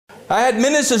I had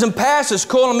ministers and pastors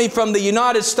calling me from the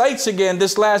United States again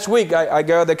this last week. I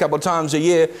go there a couple of times a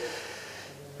year.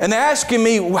 And they're asking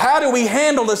me, how do we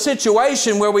handle the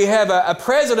situation where we have a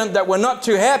president that we're not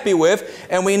too happy with,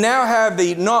 and we now have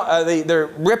the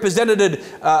represented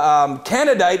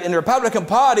candidate in the Republican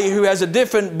Party who has a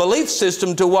different belief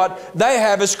system to what they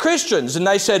have as Christians. And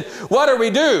they said, what do we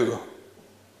do?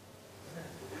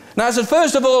 Now I said,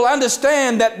 first of all,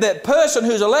 understand that that person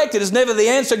who's elected is never the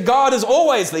answer. God is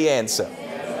always the answer.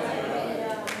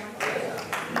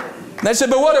 They said,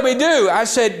 but what do we do? I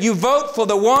said, you vote for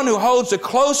the one who holds the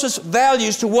closest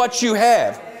values to what you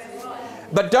have.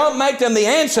 But don't make them the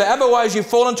answer, otherwise you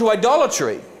fall into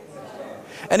idolatry.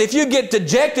 And if you get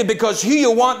dejected because who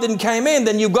you want didn't come in,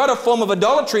 then you've got a form of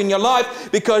idolatry in your life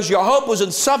because your hope was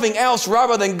in something else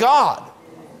rather than God.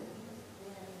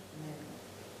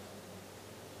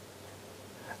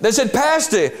 They said,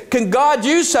 Pastor, can God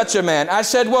use such a man? I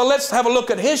said, well, let's have a look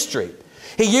at history.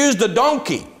 He used a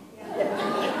donkey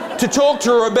to talk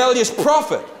to a rebellious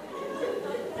prophet.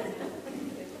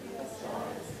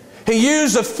 He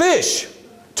used a fish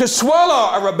to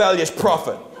swallow a rebellious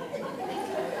prophet.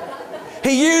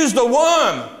 He used a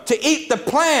worm to eat the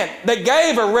plant that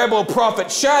gave a rebel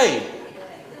prophet shade.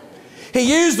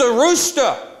 He used a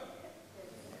rooster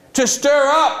to stir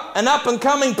up an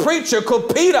up-and-coming preacher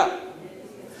called Peter.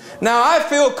 Now I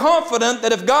feel confident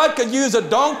that if God could use a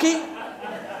donkey,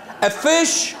 a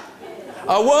fish,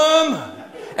 a worm,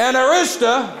 and a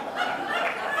rooster,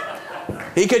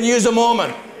 He can use a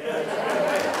Mormon.